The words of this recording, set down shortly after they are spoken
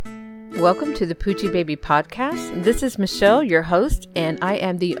Welcome to the Poochie Baby Podcast. This is Michelle, your host, and I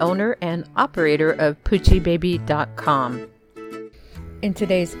am the owner and operator of PoochieBaby.com. In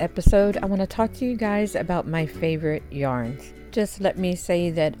today's episode, I want to talk to you guys about my favorite yarns. Just let me say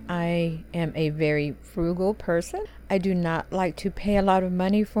that I am a very frugal person. I do not like to pay a lot of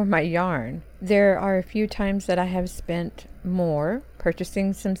money for my yarn. There are a few times that I have spent more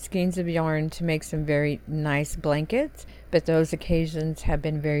purchasing some skeins of yarn to make some very nice blankets, but those occasions have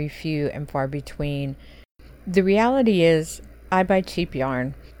been very few and far between. The reality is, I buy cheap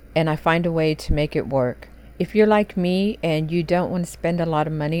yarn and I find a way to make it work. If you're like me and you don't want to spend a lot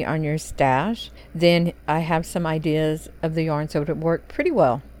of money on your stash, then I have some ideas of the yarns that would work pretty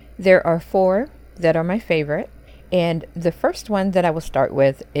well. There are 4 that are my favorite, and the first one that I will start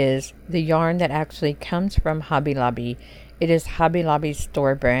with is the yarn that actually comes from Hobby Lobby. It is Hobby Lobby's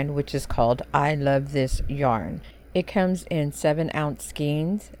store brand, which is called I Love This Yarn. It comes in 7-ounce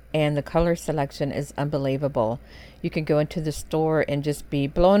skeins, and the color selection is unbelievable. You can go into the store and just be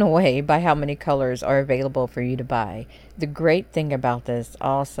blown away by how many colors are available for you to buy. The great thing about this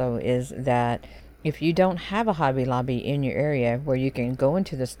also is that if you don't have a Hobby Lobby in your area where you can go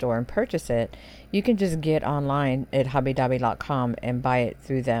into the store and purchase it, you can just get online at hobbylobby.com and buy it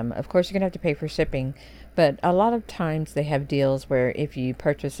through them. Of course, you're going to have to pay for shipping, but a lot of times they have deals where if you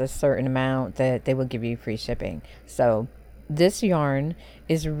purchase a certain amount that they will give you free shipping. So this yarn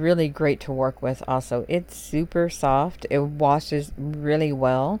is really great to work with also. It's super soft. It washes really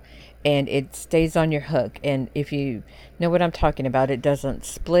well and it stays on your hook. And if you know what I'm talking about, it doesn't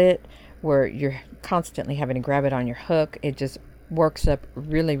split where you're constantly having to grab it on your hook. It just works up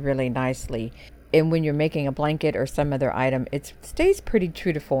really, really nicely. And when you're making a blanket or some other item, it stays pretty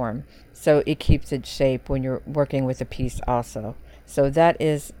true to form. So it keeps its shape when you're working with a piece also. So that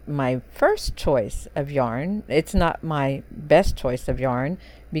is my first choice of yarn. It's not my best choice of yarn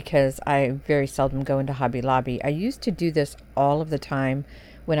because I very seldom go into Hobby Lobby. I used to do this all of the time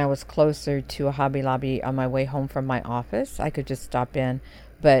when I was closer to a Hobby Lobby on my way home from my office. I could just stop in.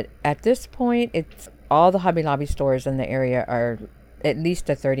 But at this point, it's all the Hobby Lobby stores in the area are at least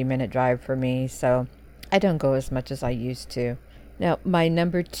a 30-minute drive for me. So I don't go as much as I used to. Now, my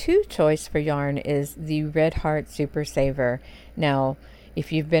number 2 choice for yarn is the Red Heart Super Saver. Now,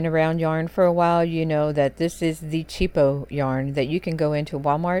 if you've been around yarn for a while, you know that this is the cheapo yarn that you can go into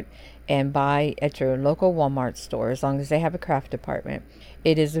Walmart and buy at your local Walmart store as long as they have a craft department.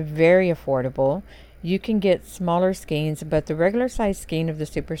 It is very affordable. You can get smaller skeins, but the regular size skein of the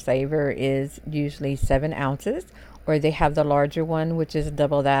Super Saver is usually 7 ounces, or they have the larger one, which is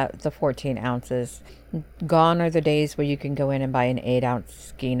double that, the 14 ounces. Gone are the days where you can go in and buy an 8-ounce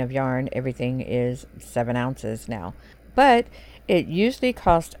skein of yarn. Everything is 7 ounces now. But it usually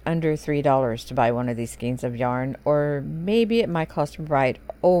costs under $3 to buy one of these skeins of yarn, or maybe it might cost right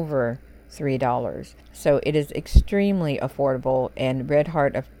over $3. So it is extremely affordable, and Red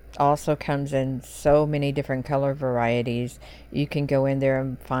Heart also comes in so many different color varieties. You can go in there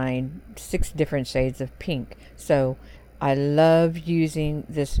and find 6 different shades of pink. So I love using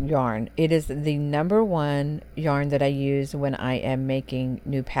this yarn. It is the number 1 yarn that I use when I am making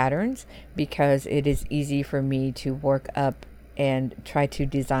new patterns because it is easy for me to work up and try to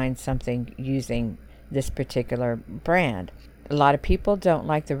design something using this particular brand. A lot of people don't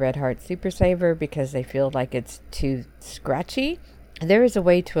like the Red Heart Super Saver because they feel like it's too scratchy. There is a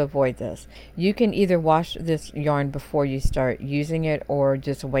way to avoid this. You can either wash this yarn before you start using it or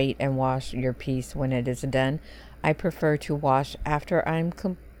just wait and wash your piece when it is done. I prefer to wash after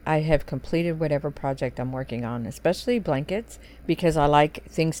I have completed whatever project I'm working on, especially blankets, because I like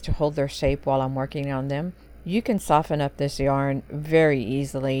things to hold their shape while I'm working on them. You can soften up this yarn very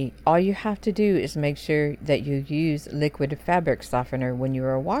easily. All you have to do is make sure that you use liquid fabric softener when you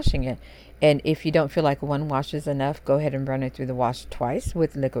are washing it. And if you don't feel like one wash is enough, go ahead and run it through the wash twice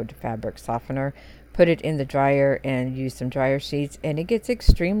with liquid fabric softener. Put it in the dryer and use some dryer sheets, and it gets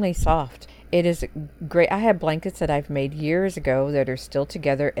extremely soft. It is great. I have blankets that I've made years ago that are still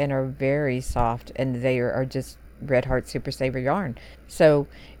together and are very soft, and they are just Red Heart Super Saver yarn. So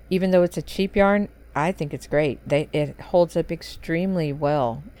even though it's a cheap yarn, I think it's great. It holds up extremely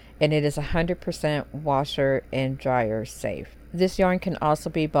well, and it is 100% washer and dryer safe. This yarn can also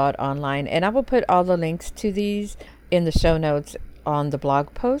be bought online, and I will put all the links to these in the show notes on the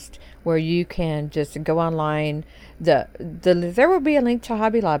blog post where you can just go online. There will be a link to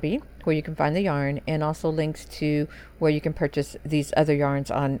Hobby Lobby where you can find the yarn, and also links to where you can purchase these other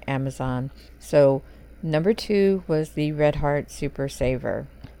yarns on Amazon. So number 2 was the Red Heart Super Saver.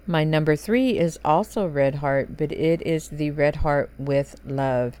 My number 3 is also Red Heart, but it is the Red Heart with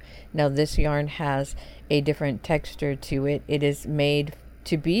Love. Now this yarn has a different texture to it. It is made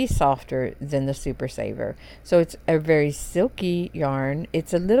to be softer than the Super Saver. So it's a very silky yarn.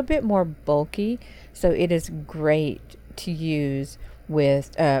 It's a little bit more bulky, so it is great to use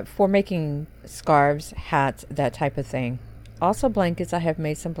with for making scarves, hats, that type of thing. Also blankets, I have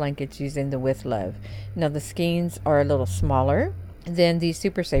made some blankets using the With Love. Now the skeins are a little smaller than the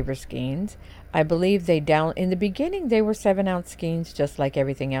Super Saver skeins. I believe in the beginning they were 7-ounce skeins just like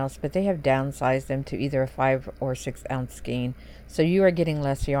everything else, but they have downsized them to either a 5 or 6-ounce skein. So you are getting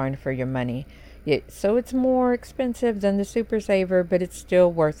less yarn for your money. So it's more expensive than the Super Saver, but it's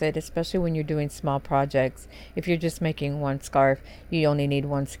still worth it, especially when you're doing small projects. If you're just making one scarf, you only need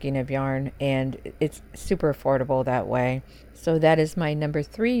one skein of yarn, and it's super affordable that way. So that is my number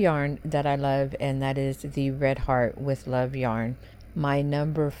 3 yarn that I love, and that is the Red Heart With Love yarn. My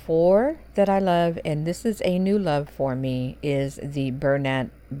number 4 that I love, and this is a new love for me, is the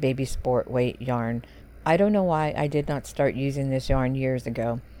Bernat Baby Sport Weight yarn. I don't know why I did not start using this yarn years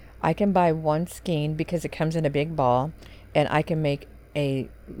ago. I can buy one skein because it comes in a big ball, and I can make a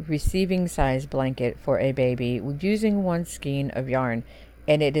receiving size blanket for a baby using one skein of yarn,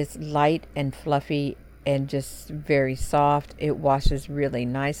 and it is light and fluffy and just very soft. It washes really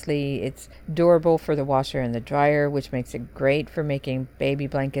nicely. It's durable for the washer and the dryer, which makes it great for making baby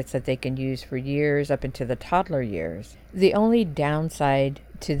blankets that they can use for years up into the toddler years. The only downside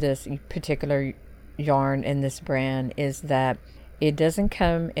to this particular yarn in this brand is that it doesn't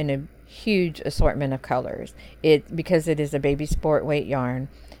come in a huge assortment of colors. Because it is a baby sport weight yarn,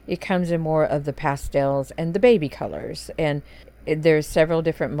 it comes in more of the pastels and the baby colors, and there's several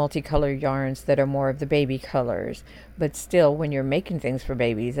different multicolor yarns that are more of the baby colors. But still, when you're making things for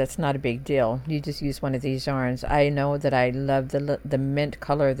babies, that's not a big deal. You just use one of these yarns. I know that I love the mint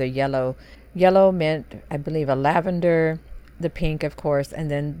color, the yellow mint, I believe a lavender, the pink, of course,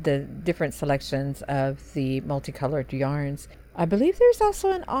 and then the different selections of the multicolored yarns. I believe there's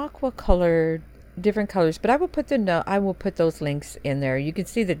also an aqua colored, different colors, but I will put those links in there. You can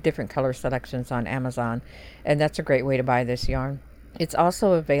see the different color selections on Amazon, and that's a great way to buy this yarn. It's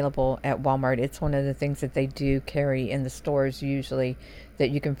also available at Walmart. It's one of the things that they do carry in the stores usually, that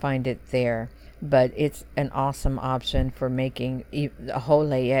you can find it there. But it's an awesome option for making a whole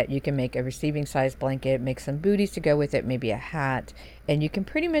layette. You can make a receiving size blanket, make some booties to go with it, maybe a hat, and you can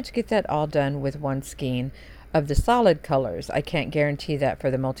pretty much get that all done with one skein of the solid colors. I can't guarantee that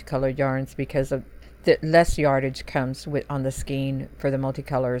for the multicolored yarns because of the less yardage comes on the skein for the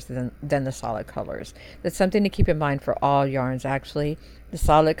multicolors than the solid colors. That's something to keep in mind for all yarns actually. The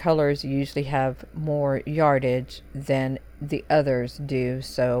solid colors usually have more yardage than the others do,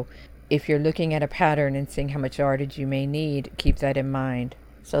 so if you're looking at a pattern and seeing how much yardage you may need, keep that in mind.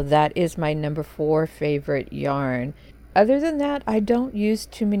 So that is my number 4 favorite yarn. Other than that, I don't use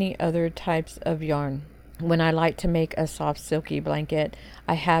too many other types of yarn. When I like to make a soft silky blanket,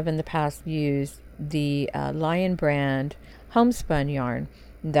 I have in the past used the Lion brand homespun yarn.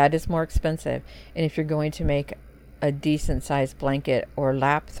 That is more expensive, and if you're going to make a decent sized blanket or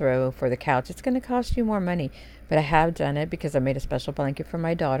lap throw for the couch, it's going to cost you more money. But I have done it because I made a special blanket for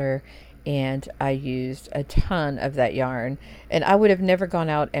my daughter, and I used a ton of that yarn, and I would have never gone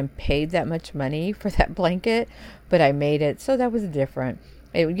out and paid that much money for that blanket, but I made it, so that was different.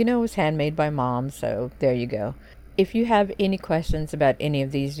 It was handmade by Mom, so there you go. If you have any questions about any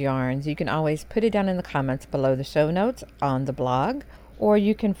of these yarns, you can always put it down in the comments below the show notes on the blog, or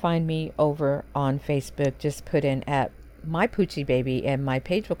you can find me over on Facebook. Just put in at My Poochie Baby and my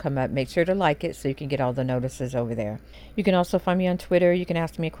page will come up. Make sure to like it so you can get all the notices over there. You can also find me on Twitter. You can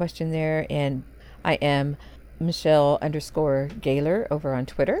ask me a question there, and I am Michelle_Gaylor over on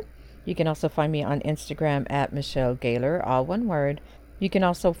Twitter. You can also find me on Instagram at Michelle Gaylor, all one word. You can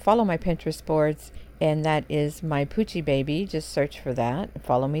also follow my Pinterest boards, and that is My Poochie Baby. Just search for that and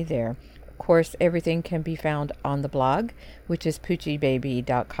follow me there. Of course, everything can be found on the blog, which is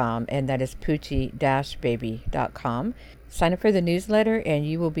poochiebaby.com, and that is poochie-baby.com. Sign up for the newsletter, and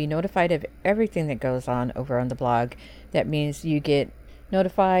you will be notified of everything that goes on over on the blog. That means you get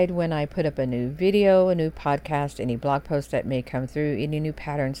notified when I put up a new video, a new podcast, any blog post that may come through, any new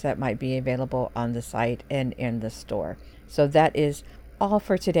patterns that might be available on the site and in the store. So that is all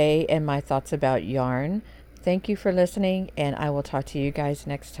for today and my thoughts about yarn. Thank you for listening, and I will talk to you guys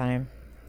next time.